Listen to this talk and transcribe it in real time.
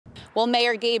Well,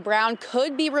 Mayor Gabe Brown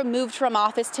could be removed from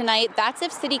office tonight. That's if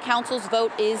City Council's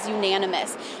vote is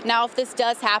unanimous. Now, if this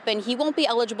does happen, he won't be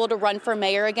eligible to run for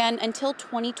mayor again until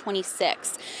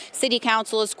 2026. City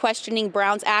Council is questioning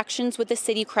Brown's actions with the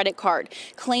city credit card,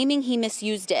 claiming he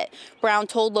misused it. Brown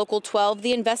told Local 12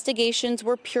 the investigations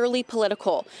were purely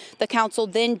political. The council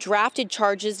then drafted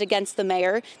charges against the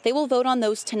mayor. They will vote on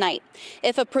those tonight.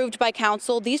 If approved by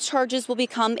council, these charges will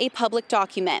become a public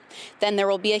document. Then there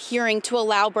will be a hearing to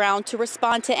allow Brown to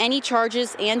respond to any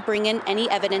charges and bring in any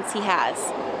evidence he has.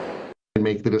 And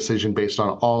make the decision based on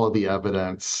all of the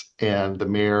evidence, and the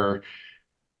mayor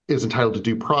is entitled to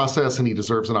due process, and he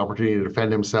deserves an opportunity to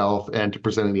defend himself and to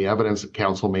present any evidence that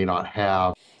council may not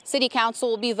have. City Council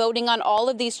will be voting on all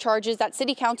of these charges at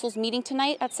City Council's meeting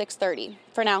tonight at 6:30.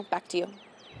 For now, back to you.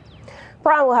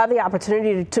 Brown will have the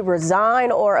opportunity to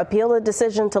resign or appeal the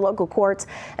decision to local courts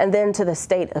and then to the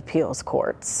state appeals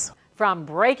courts. From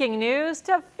breaking news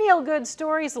to feel-good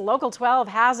stories, Local 12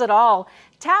 has it all.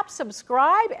 Tap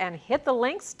subscribe and hit the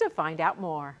links to find out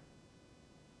more.